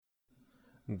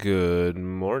Good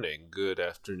morning, good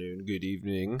afternoon, good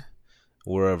evening,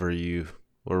 wherever you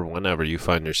or whenever you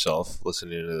find yourself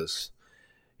listening to this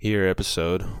here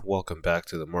episode. Welcome back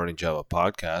to the Morning Java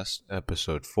Podcast,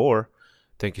 episode 4.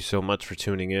 Thank you so much for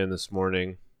tuning in this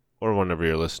morning or whenever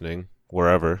you're listening,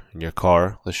 wherever, in your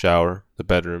car, the shower, the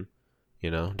bedroom,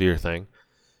 do your thing.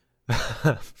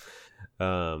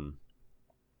 um,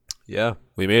 yeah,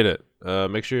 we made it.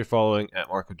 Make sure you're following at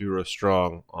Marco Duro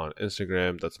Strong on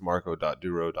Instagram. That's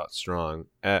marco.duro.strong,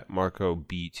 at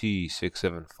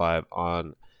MarcoBT675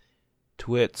 on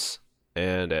Twits,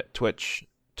 and at Twitch,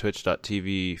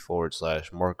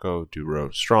 twitch.tv/Marco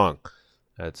Duro Strong.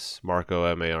 That's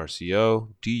Marco, Marco,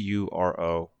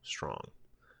 Duro Strong.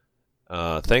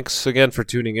 Thanks again for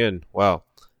tuning in. Wow,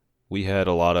 we had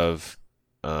a lot of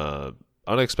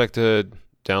unexpected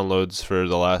downloads for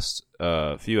the last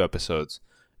few episodes.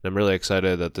 And I'm really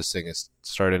excited that this thing is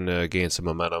starting to gain some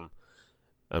momentum.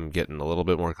 I'm getting a little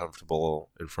bit more comfortable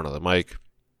in front of the mic.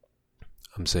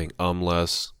 I'm saying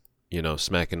less,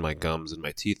 smacking my gums and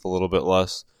my teeth a little bit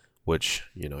less, which,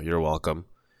 you're welcome.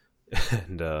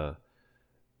 and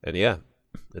yeah,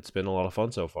 it's been a lot of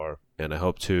fun so far. And I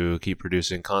hope to keep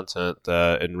producing content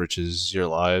that enriches your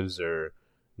lives or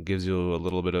gives you a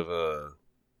little bit of a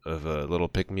little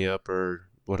pick-me-up or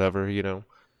whatever,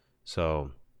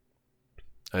 So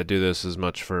I do this as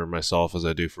much for myself as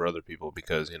I do for other people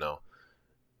because,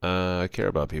 I care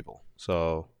about people.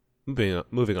 So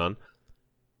moving on.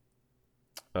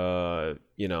 I'm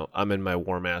in my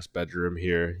warm-ass bedroom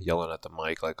here yelling at the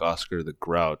mic like Oscar the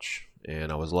Grouch.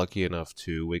 And I was lucky enough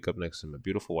to wake up next to my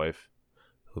beautiful wife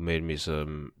who made me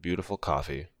some beautiful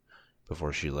coffee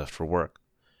before she left for work.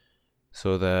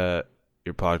 So that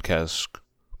your podcast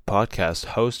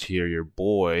host here, your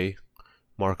boy,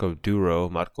 Marco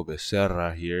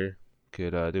Becerra here,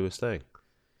 could do his thing.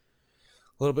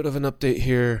 A little bit of an update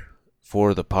here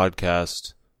for the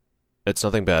podcast. It's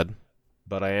nothing bad,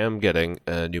 but I am getting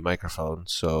a new microphone,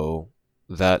 so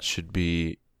that should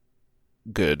be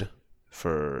good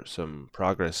for some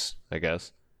progress, I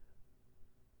guess.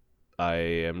 I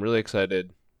am really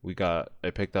excited. I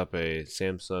picked up a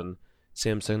Samsung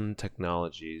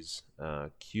Technologies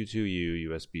Q2U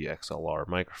USB XLR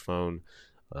microphone.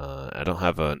 I don't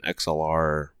have an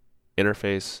XLR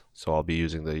interface, so I'll be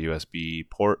using the USB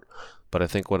port. But I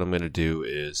think what I'm going to do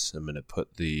is I'm going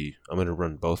to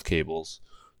run both cables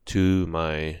to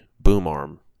my boom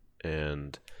arm,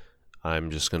 and I'm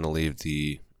just going to leave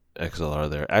the XLR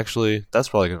there. Actually, that's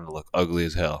probably going to look ugly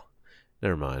as hell.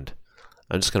 Never mind.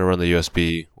 I'm just going to run the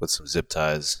USB with some zip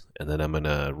ties, and then I'm going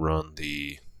to run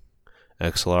the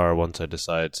XLR once I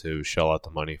decide to shell out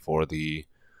the money for the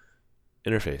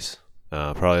interface.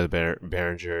 Probably the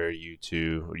Behringer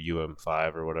U2 or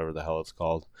UM5 or whatever the hell it's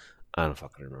called. I don't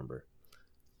fucking remember.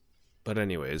 But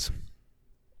anyways,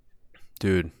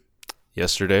 dude,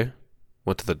 yesterday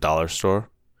went to the dollar store.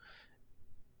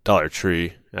 Dollar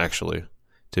Tree, actually,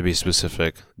 to be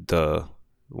specific. The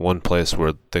one place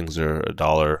where things are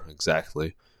 $1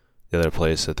 exactly. The other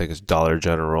place I think is Dollar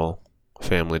General,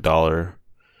 Family Dollar,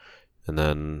 and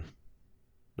then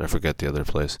I forget the other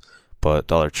place. But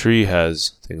Dollar Tree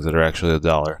has things that are actually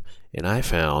 $1. And I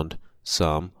found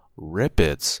some Rip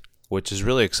Its, which is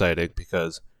really exciting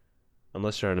because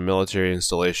unless you're in a military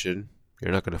installation,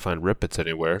 you're not going to find Rip Its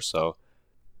anywhere. So,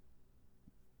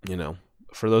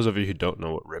 for those of you who don't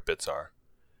know what Rip Its are,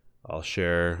 I'll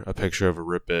share a picture of a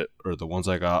Rip It, or the ones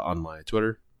I got on my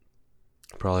Twitter,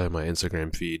 probably on my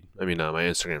Instagram feed. My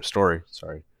Instagram story,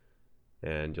 sorry.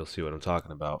 And you'll see what I'm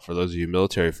talking about. For those of you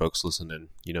military folks listening,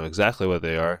 you know exactly what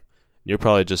they are. You're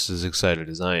probably just as excited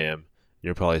as I am.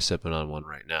 You're probably sipping on one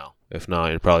right now. If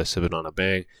not, you're probably sipping on a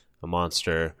Bang, a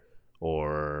Monster,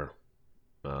 or,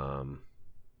 I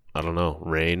don't know,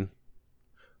 Rain.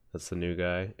 That's the new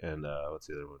guy. And what's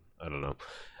the other one? I don't know.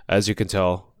 As you can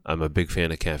tell, I'm a big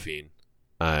fan of caffeine.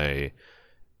 I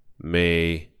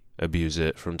may abuse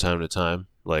it from time to time,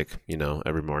 like,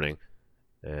 every morning.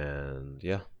 And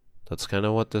yeah, that's kind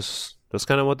of what this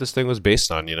thing was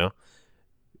based on,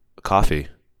 Coffee.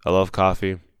 I love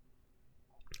coffee.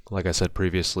 Like I said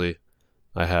previously,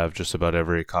 I have just about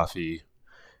every coffee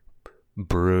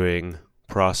brewing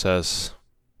process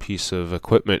piece of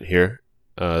equipment here,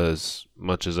 as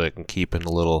much as I can keep in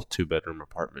a little 2-bedroom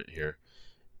apartment here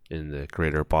in the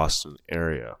greater Boston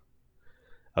area.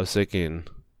 I was thinking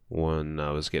when I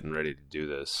was getting ready to do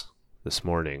this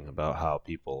morning about how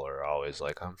people are always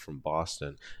like, I'm from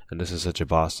Boston, and this is such a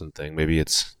Boston thing. Maybe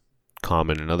it's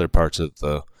common in other parts of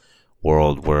the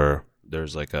world where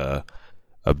there's like a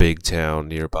big town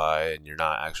nearby and you're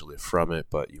not actually from it,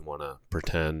 but you want to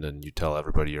pretend and you tell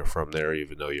everybody you're from there,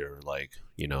 even though you're like,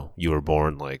 you were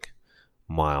born like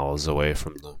miles away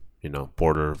from the,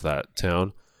 border of that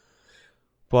town.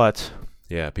 But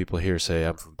yeah, people here say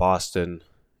I'm from Boston,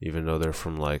 even though they're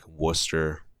from like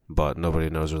Worcester, but nobody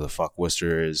knows where the fuck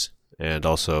Worcester is. And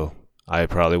also, I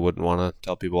probably wouldn't want to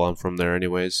tell people I'm from there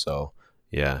anyways, so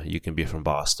yeah, you can be from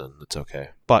Boston. It's okay.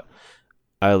 But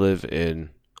I live in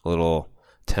a little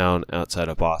town outside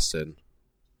of Boston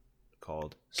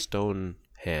called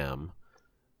Stoneham.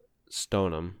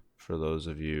 Stoneham, for those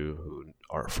of you who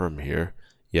are from here.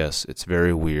 Yes, it's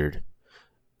very weird.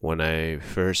 When I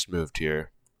first moved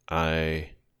here,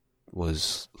 I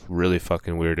was really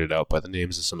fucking weirded out by the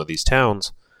names of some of these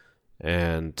towns,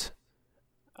 and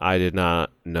I did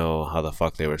not know how the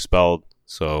fuck they were spelled.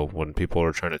 So when people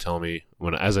were trying to tell me,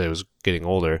 as I was getting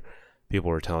older, people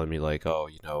were telling me like, oh,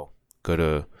 go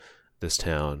to this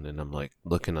town, and I'm like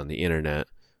looking on the internet,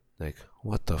 like,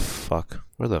 what the fuck?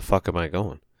 Where the fuck am I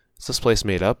going? Is this place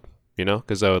made up?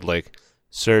 Because I would like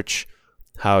search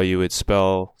how you would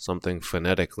spell something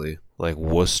phonetically, like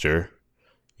Worcester.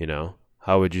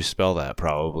 How would you spell that?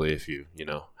 Probably if you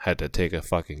had to take a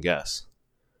fucking guess.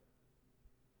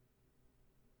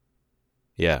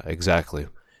 Yeah, exactly.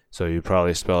 So you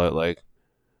probably spell it like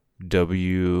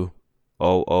Wooster,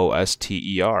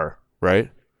 right?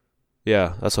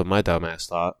 Yeah, that's what my dumbass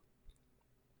thought.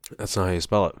 That's not how you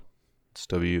spell it. It's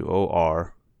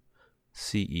Worcester.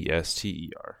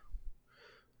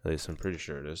 At least I'm pretty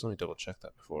sure it is. Let me double check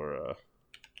that before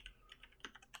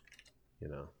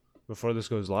this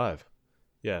goes live.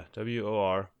 Yeah,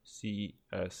 Worcester.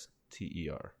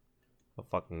 How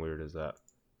fucking weird is that?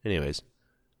 Anyways,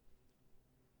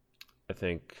 I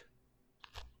think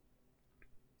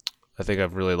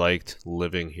I've really liked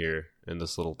living here in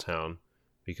this little town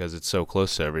because it's so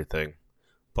close to everything.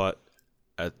 But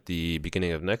at the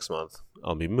beginning of next month,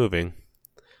 I'll be moving,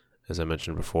 as I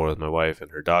mentioned before, with my wife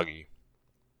and her doggy.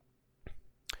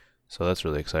 So that's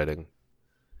really exciting.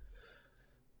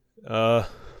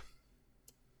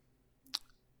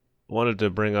 Wanted to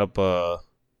bring up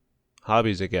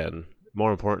hobbies again.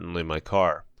 More importantly, my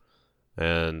car.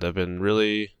 And I've been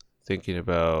really thinking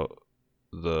about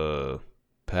the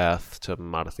path to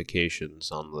modifications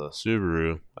on the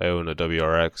Subaru. I own a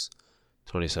WRX,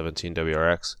 2017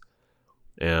 WRX,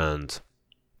 and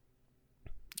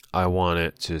I want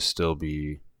it to still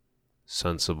be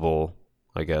sensible,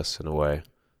 I guess, in a way.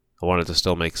 I want it to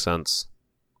still make sense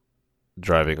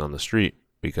driving on the street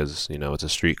because, it's a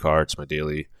street car. It's my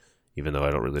daily, even though I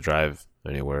don't really drive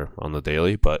anywhere on the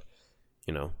daily, but,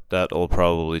 that'll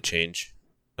probably change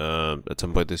at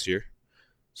some point this year.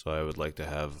 So I would like to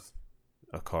have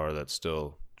a car that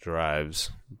still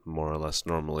drives more or less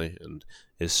normally and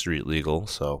is street legal.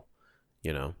 So,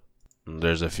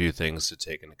 there's a few things to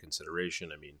take into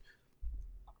consideration. I mean,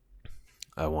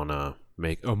 I want to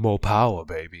make a more power,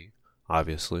 baby,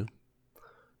 obviously.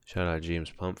 Shout out James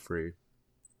Pumphrey.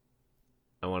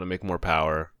 I want to make more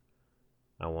power.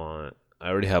 I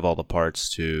already have all the parts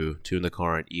to tune the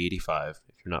car on E85.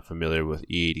 If you're not familiar with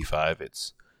E85,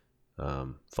 it's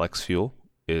flex fuel.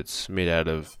 It's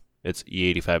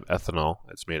E85 ethanol.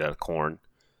 It's made out of corn.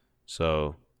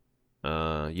 So,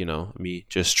 me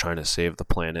just trying to save the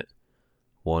planet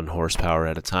 1 horsepower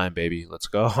at a time, baby. Let's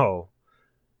go.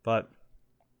 But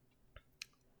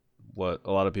what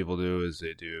a lot of people do is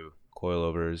they do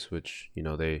coilovers, which,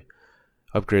 they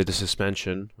upgrade the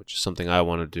suspension, which is something I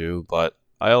want to do. But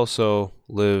I also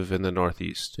live in the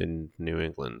Northeast in New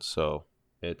England. So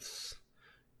it's,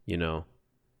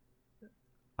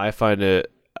 I find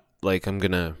it like I'm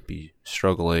going to be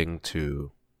struggling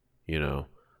to,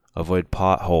 avoid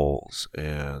potholes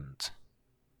and,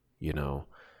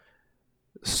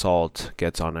 salt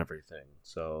gets on everything.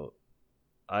 So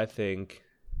I think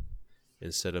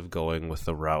instead of going with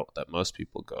the route that most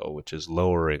people go, which is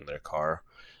lowering their car,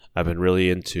 I've been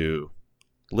really into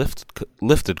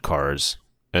lifted cars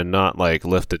and not like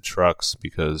lifted trucks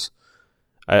because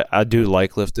I do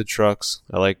like lifted trucks.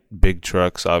 I like big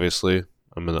trucks, obviously.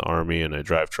 I'm in the Army and I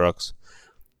drive trucks.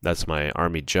 That's my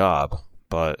Army job.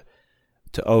 But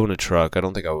to own a truck, I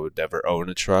don't think I would ever own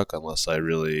a truck unless I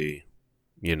really,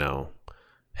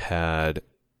 had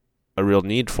a real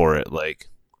need for it. Like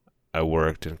I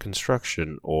worked in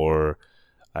construction, or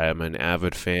I am an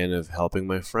avid fan of helping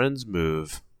my friends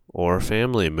move or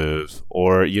family move,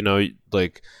 or,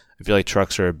 like I feel like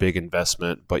trucks are a big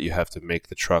investment, but you have to make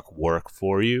the truck work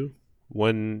for you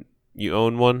when you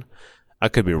own one. I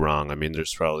could be wrong. I mean,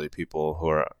 there's probably people who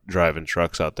are driving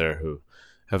trucks out there who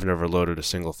have never loaded a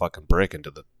single fucking brick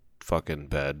into the fucking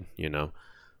bed,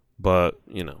 But,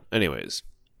 anyways.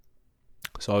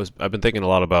 So I've been thinking a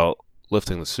lot about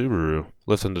lifting the Subaru,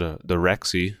 lifting the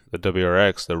Rexy, the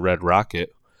WRX, the Red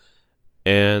Rocket,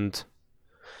 and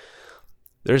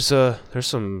there's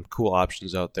some cool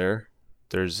options out there.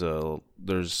 There's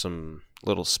some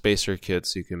little spacer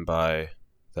kits you can buy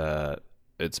that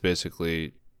it's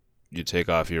basically you take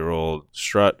off your old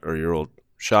strut or your old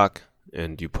shock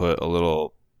and you put a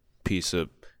little piece of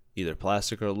either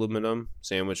plastic or aluminum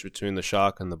sandwiched between the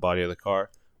shock and the body of the car.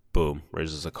 Boom,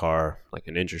 raises the car like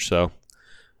an inch or so.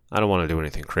 I don't want to do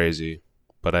anything crazy,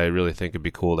 but I really think it'd be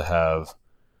cool to have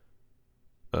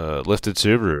a lifted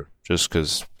Subaru just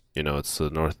because, it's the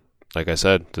north. Like I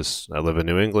said, I live in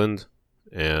New England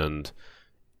and,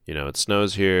 it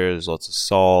snows here. There's lots of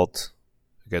salt.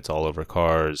 It gets all over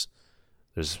cars.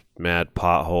 There's mad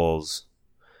potholes.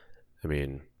 I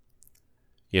mean,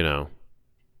 you know,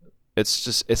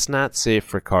 it's not safe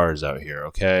for cars out here,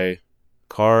 okay?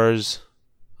 Cars,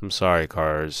 I'm sorry,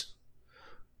 cars.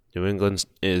 New England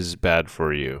is bad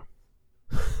for you.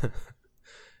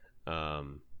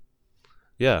 um,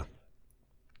 yeah.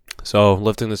 So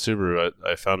lifting the Subaru,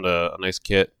 I found a nice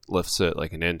kit, lifts it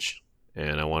like an inch,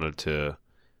 and I wanted to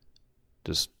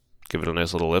just give it a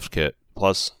nice little lift kit.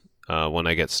 Plus, when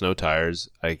I get snow tires,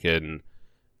 I can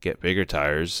get bigger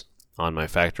tires on my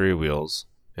factory wheels,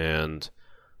 and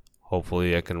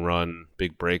hopefully I can run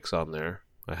big brakes on there.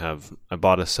 I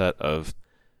bought a set of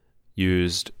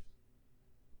used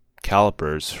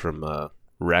calipers from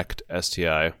wrecked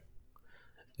STI,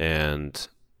 and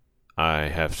I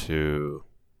have to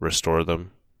restore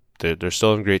them. They're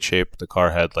still in great shape. The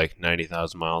car had like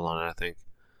 90,000 miles on it, I think,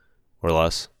 or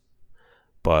less.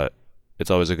 But it's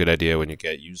always a good idea when you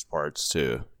get used parts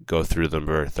to go through them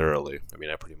very thoroughly. I mean,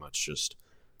 I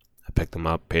picked them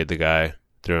up, paid the guy,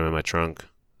 threw them in my trunk,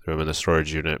 threw them in the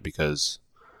storage unit because,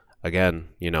 again,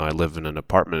 I live in an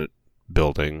apartment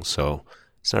building, so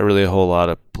it's not really a whole lot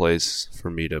of place for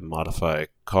me to modify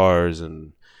cars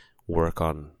and work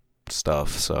on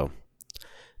stuff. So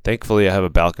thankfully, I have a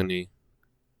balcony,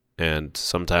 and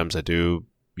sometimes I do,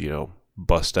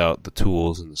 bust out the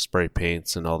tools and the spray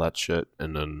paints and all that shit,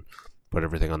 and then put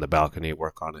everything on the balcony,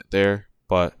 work on it there.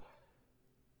 But,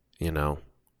 it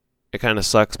kind of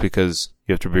sucks because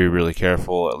you have to be really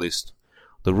careful. At least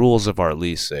the rules of our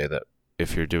lease say that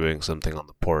if you're doing something on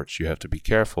the porch, you have to be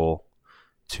careful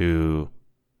to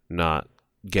not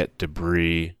get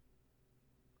debris,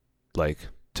 like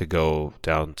to go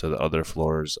down to the other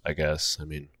floors, I guess. I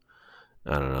mean,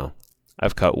 I don't know.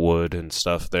 I've cut wood and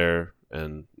stuff there,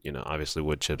 and obviously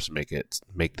wood chips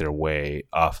make their way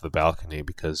off the balcony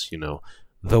because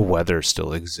the weather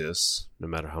still exists no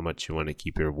matter how much you want to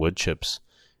keep your wood chips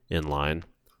in line.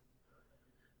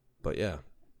 But yeah,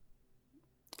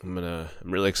 I'm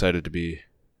really excited to be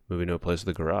moving to a place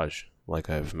with a garage, like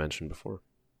I've mentioned before.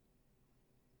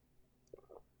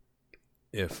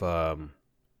 If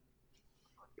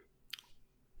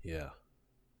yeah,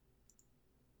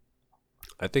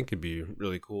 I think it'd be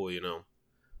really cool,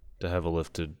 to have a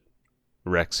lifted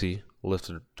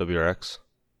lifted WRX,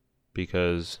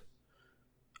 because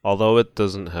although it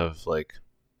doesn't have like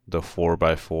the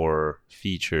 4x4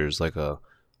 features like a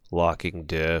locking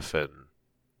diff and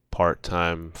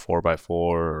part-time 4x4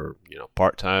 or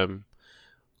part-time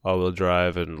all-wheel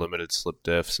drive and limited slip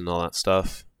diffs and all that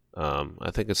stuff, I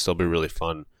think it'd still be really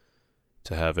fun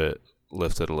to have it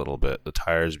lifted a little bit. The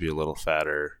tires be a little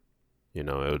fatter, it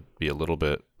would be a little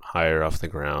bit higher off the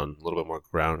ground, a little bit more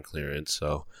ground clearance,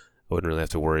 so I wouldn't really have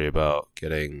to worry about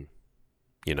getting,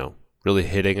 really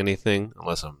hitting anything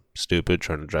unless I'm stupid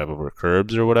trying to drive over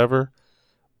curbs or whatever.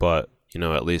 But,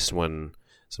 at least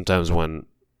sometimes when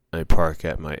I park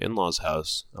at my in-laws'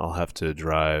 house, I'll have to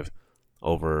drive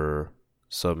over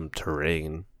some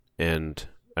terrain, and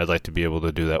I'd like to be able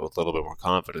to do that with a little bit more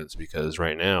confidence because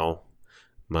right now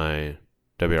my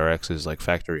WRX is like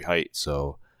factory height,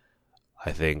 so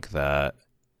I think that,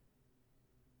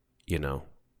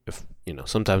 if,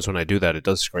 sometimes when I do that, it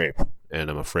does scrape, and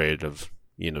I'm afraid of,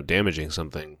 damaging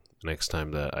something next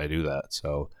time that I do that.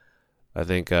 So I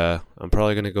think I'm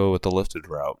probably going to go with the lifted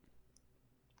route.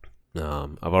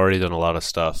 I've already done a lot of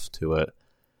stuff to it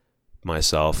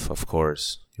myself, of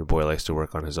course. Your boy likes to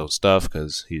work on his own stuff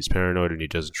because he's paranoid and he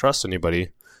doesn't trust anybody,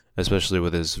 especially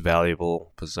with his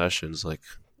valuable possessions like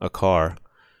a car,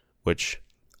 which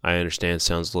I understand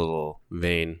sounds a little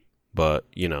vain, but,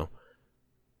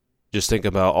 just think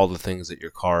about all the things that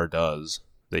your car does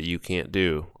that you can't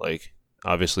do. Like,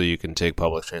 obviously you can take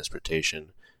public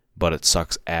transportation, but it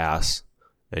sucks ass,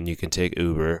 and you can take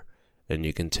Uber, and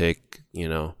you can take,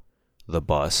 the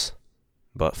bus,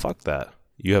 but fuck that.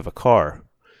 You have a car,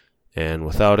 and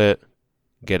without it,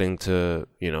 getting to,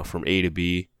 from A to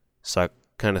B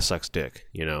kind of sucks dick,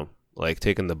 Like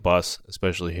taking the bus,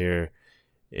 especially here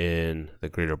in the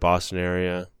greater Boston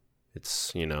area,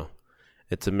 it's,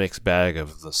 it's a mixed bag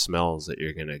of the smells that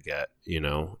you're gonna get.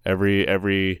 Every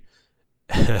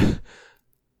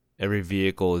every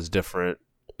vehicle is different.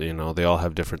 They all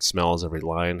have different smells. Every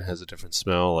line has a different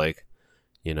smell. Like,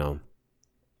 you know,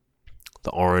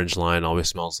 the orange line always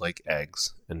smells like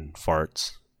eggs and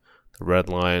farts. The red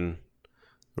line,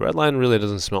 really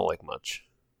doesn't smell like much,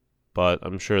 but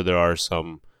I'm sure there are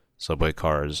some subway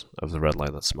cars of the red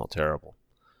line that smell terrible.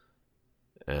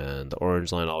 And the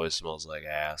orange line always smells like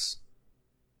ass.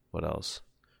 What else?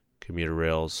 Commuter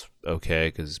rails, okay,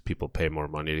 because people pay more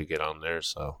money to get on there,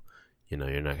 so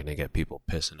you're not going to get people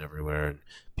pissing everywhere and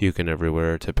puking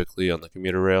everywhere typically on the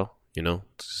commuter rail.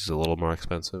 It's just a little more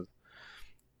expensive.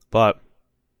 But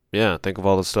yeah, think of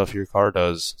all the stuff your car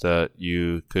does that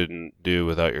you couldn't do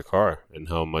without your car and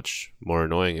how much more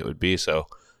annoying it would be. So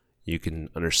you can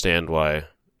understand why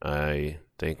I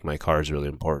think my car is really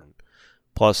important.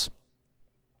 Plus,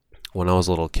 when I was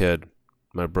a little kid,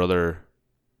 my brother,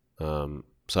 so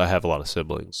I have a lot of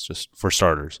siblings, just for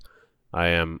starters. I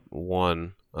am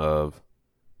one of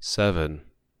 7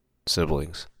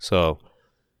 siblings. So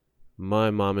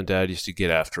my mom and dad used to get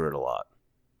after it a lot.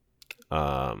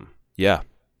 Yeah.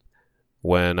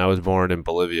 When I was born in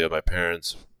Bolivia, my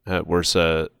parents had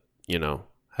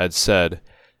said,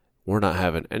 we're not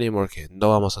having any more kids. No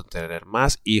vamos a tener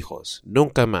más hijos.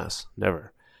 Nunca más.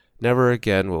 Never. Never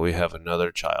again will we have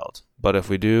another child. But if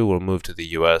we do, we'll move to the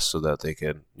U.S. so that they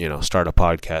can, start a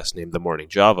podcast named The Morning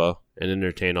Java and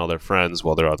entertain all their friends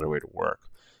while they're on their way to work.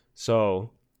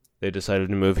 So they decided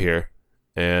to move here.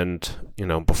 And,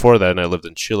 before then, I lived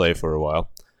in Chile for a while.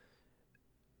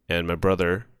 And my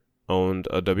brother owned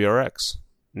a WRX,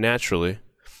 naturally.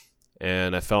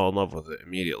 And I fell in love with it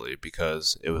immediately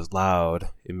because it was loud,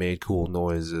 it made cool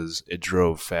noises, it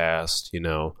drove fast.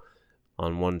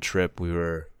 On one trip, we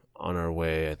were on our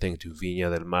way, I think, to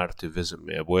Viña del Mar to visit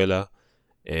my abuela.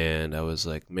 And I was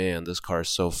like, man, this car is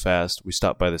so fast. We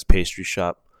stopped by this pastry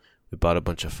shop. We bought a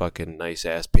bunch of fucking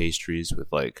nice-ass pastries with,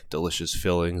 like, delicious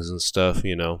fillings and stuff,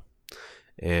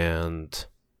 And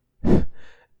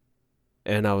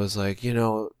I was like,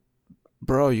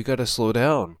 bro, you gotta slow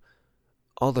down.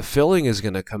 All the filling is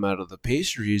gonna come out of the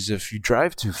pastries if you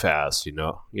drive too fast, You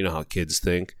know how kids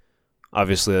think.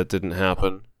 Obviously, that didn't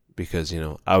happen because,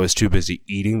 I was too busy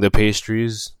eating the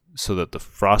pastries so that the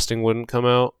frosting wouldn't come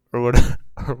out or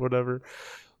whatever.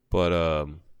 But,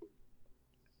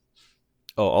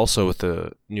 also with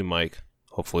the new mic,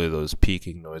 hopefully those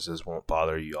peaking noises won't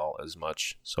bother you all as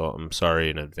much. So I'm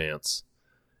sorry in advance.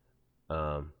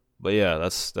 But yeah,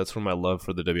 that's where my love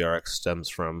for the WRX stems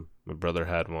from. My brother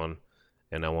had one,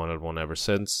 and I wanted one ever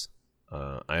since.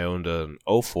 I owned an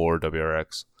 '04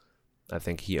 WRX. I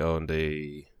think he owned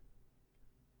and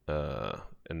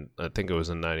I think it was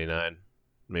in '99,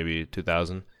 maybe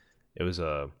 2000. It was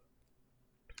a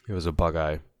bug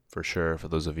eye for sure. For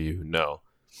those of you who know.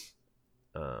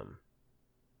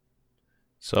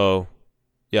 So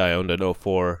yeah, I owned an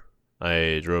 '04.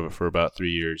 I drove it for about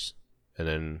 3 years, and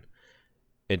then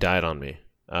it died on me.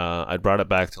 I brought it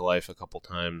back to life a couple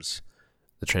times.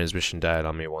 The transmission died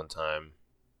on me one time,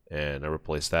 and I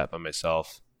replaced that by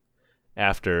myself.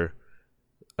 After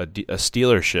a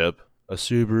dealership, a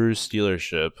Subaru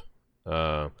dealership,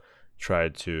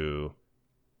 tried to,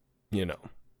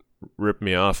 rip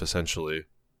me off, essentially.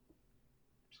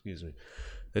 Excuse me.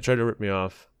 They tried to rip me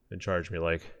off and charge me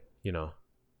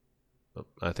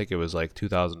I think it was like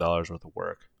 $2,000 worth of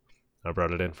work. I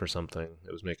brought it in for something.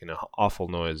 It was making an awful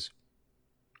noise.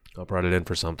 I brought it in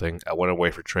for something. I went away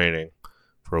for training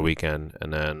for a weekend,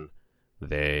 and then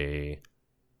they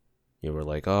were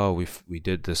like, oh, we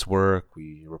did this work.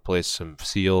 We replaced some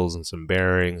seals and some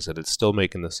bearings, and it's still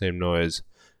making the same noise,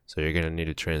 so you're going to need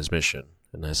a transmission.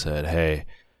 And I said, hey,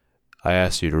 I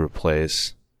asked you to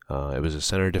replace, it was a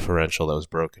center differential that was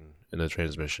broken in the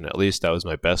transmission. At least that was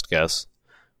my best guess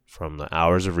from the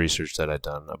hours of research that I'd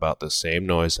done about the same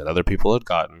noise that other people had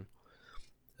gotten.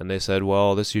 And they said,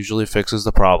 well, this usually fixes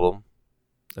the problem.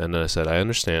 And then I said, I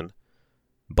understand,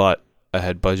 but I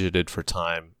had budgeted for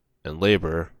time and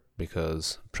labor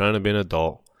because I'm trying to be an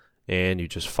adult, and you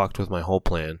just fucked with my whole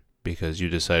plan because you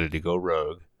decided to go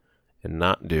rogue and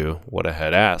not do what I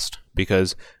had asked.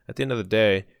 Because at the end of the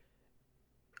day,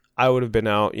 I would have been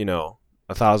out,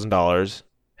 $1,000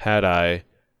 had I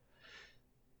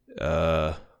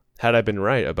been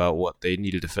right about what they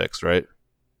needed to fix, right?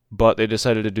 But they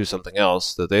decided to do something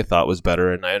else that they thought was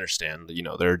better, and I understand,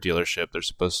 they're a dealership, they're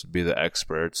supposed to be the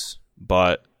experts,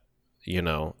 but,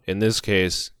 in this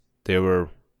case, they were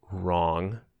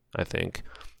wrong, I think.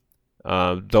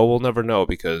 Though we'll never know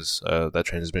because that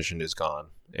transmission is gone.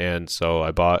 And so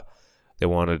they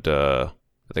wanted, I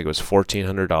think it was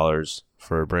 $1,400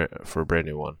 for a brand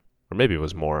new one, or maybe it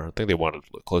was more. I think they wanted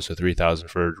close to $3,000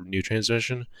 for a new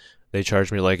transmission. They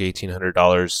charged me like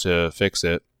 $1,800 to fix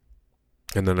it,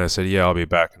 and then I said, "Yeah, I'll be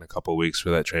back in a couple of weeks for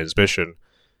that transmission."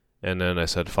 And then I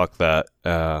said, "Fuck that!"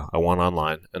 I went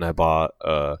online and I bought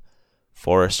a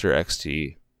Forester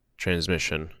XT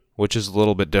transmission, which is a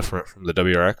little bit different from the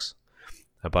WRX.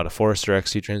 I bought a Forester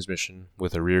XT transmission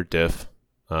with a rear diff,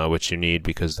 which you need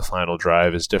because the final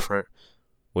drive is different,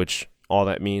 which all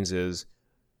that means is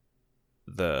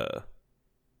the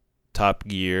Top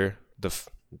Gear,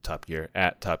 Top Gear,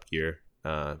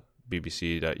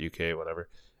 BBC.uk, whatever.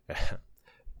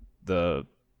 The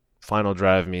final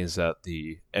drive means that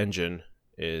the engine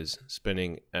is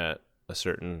spinning at a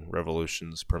certain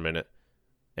revolutions per minute,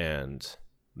 and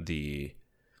the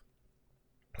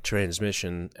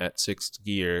transmission at 6th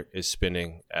gear is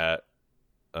spinning at,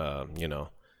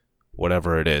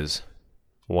 whatever it is,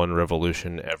 1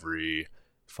 revolution every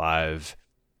 5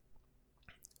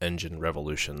 engine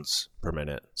revolutions per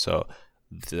minute. So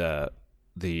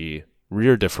the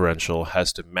rear differential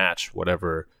has to match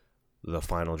whatever the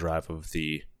final drive of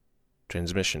the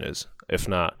transmission is. If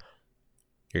not,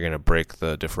 you're going to break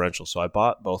the differential. So I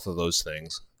bought both of those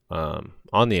things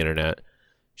on the internet,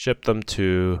 shipped them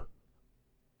to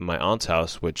my aunt's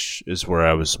house, which is where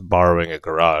I was borrowing a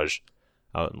garage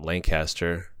out in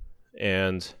Lancaster.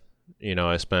 And,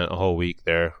 I spent a whole week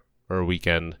there, or a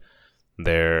weekend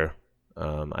there.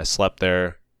 I slept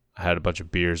there. I had a bunch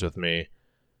of beers with me.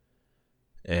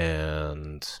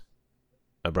 And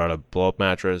I brought a blow-up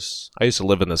mattress. I used to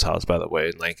live in this house, by the way,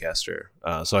 in Lancaster.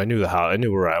 So I knew the house. I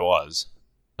knew where I was.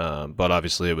 But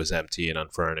obviously it was empty and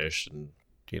unfurnished, and,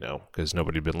 because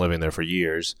nobody had been living there for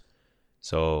years.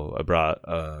 So I brought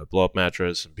a blow-up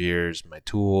mattress, some beers, my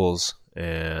tools,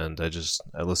 and I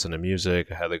listened to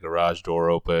music. I had the garage door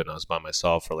open. I was by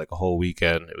myself for like a whole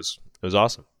weekend. It was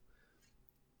awesome.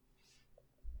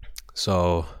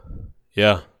 So,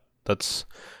 yeah, that's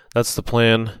the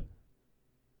plan.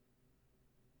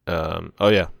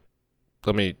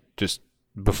 Let me just,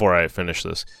 before I finish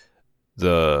this,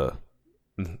 that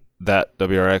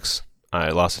WRX, I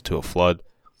lost it to a flood.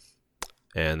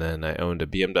 And then I owned a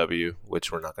BMW,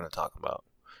 which we're not going to talk about.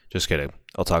 Just kidding.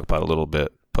 I'll talk about it a little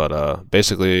bit. But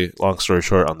basically, long story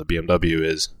short on the BMW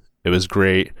is it was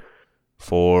great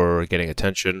for getting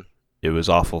attention. It was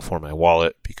awful for my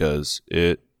wallet because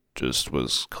it just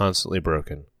was constantly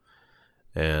broken.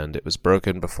 And it was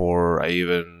broken before I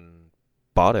even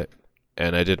bought it.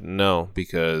 And I didn't know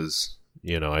because,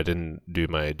 I didn't do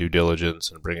my due diligence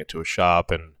and bring it to a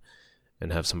shop and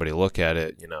have somebody look at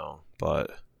it,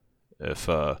 But if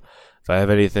I have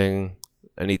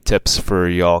any tips for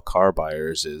y'all car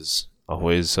buyers is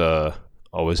always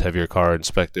have your car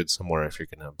inspected somewhere if you're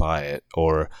going to buy it,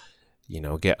 or,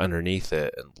 get underneath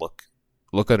it and look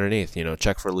underneath,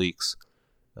 check for leaks.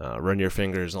 Run your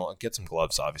fingers along, get some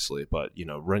gloves obviously, but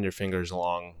run your fingers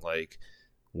along like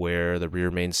where the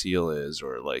rear main seal is,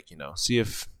 or like, see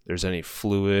if there's any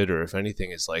fluid, or if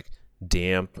anything is like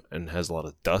damp and has a lot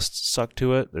of dust stuck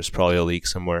to it. There's probably a leak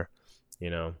somewhere,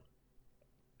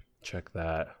 check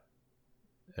that.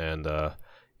 And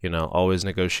always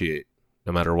negotiate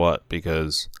no matter what,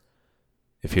 because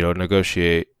if you don't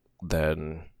negotiate,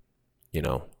 then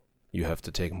you have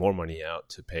to take more money out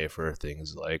to pay for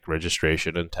things like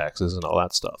registration and taxes and all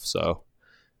that stuff. So,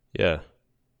 yeah,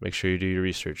 make sure you do your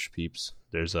research, peeps.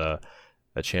 There's a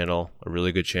channel, a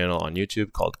really good channel on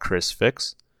YouTube called Chris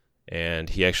Fix,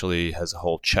 and he actually has a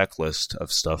whole checklist of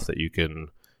stuff that you can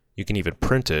even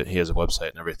print it. He has a website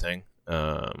and everything,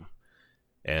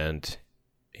 and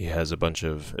he has a bunch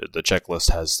of, the checklist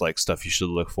has like stuff you should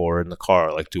look for in the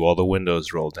car, like do all the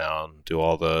windows roll down, do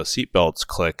all the seat belts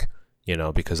click,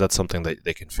 because that's something that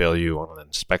they can fail you on an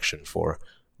inspection for.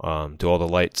 Do all the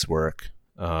lights work?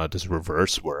 Does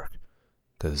reverse work?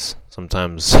 Because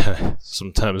sometimes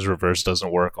reverse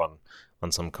doesn't work on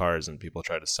some cars, and people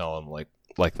try to sell them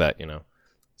like that,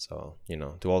 So,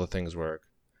 do all the things work?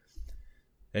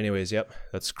 Anyways, yep,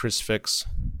 that's Chris Fix.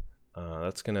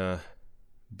 That's gonna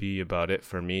be about it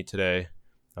for me today.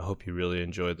 I hope you really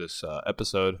enjoyed this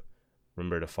episode.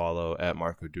 Remember to follow at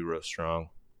Marco Duro Strong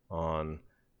on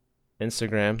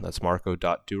Instagram. That's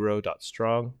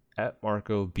marco.duro.strong, at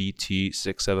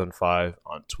MarcoBT675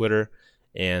 on Twitter,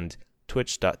 and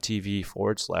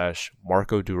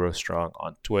twitch.tv/Marco Duro Strong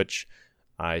on Twitch.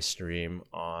 I stream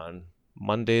on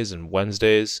Mondays and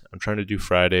Wednesdays. I'm trying to do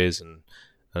Fridays and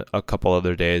a couple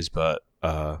other days, but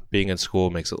being in school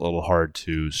makes it a little hard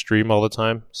to stream all the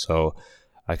time. So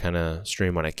I kind of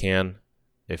stream when I can.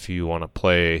 If you want to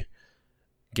play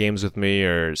games with me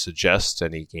or suggest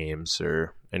any games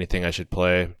or anything I should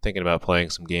play, I'm thinking about playing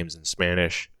some games in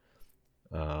Spanish.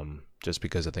 just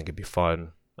because I think it'd be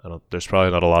fun. There's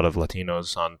probably not a lot of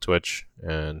Latinos on Twitch,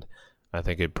 and I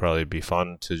think it'd probably be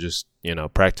fun to just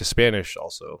practice Spanish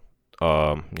also.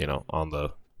 On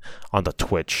the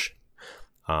Twitch.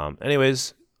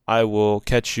 Anyways, I will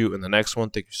catch you in the next one.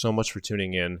 Thank you so much for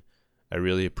tuning in. I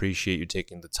really appreciate you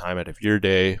taking the time out of your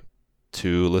day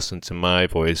to listen to my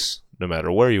voice, no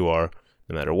matter where you are,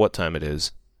 no matter what time it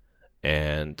is.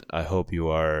 And I hope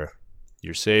you're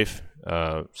safe.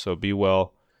 So be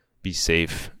well, be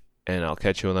safe, and I'll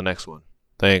catch you on the next one.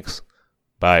 Thanks.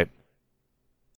 Bye.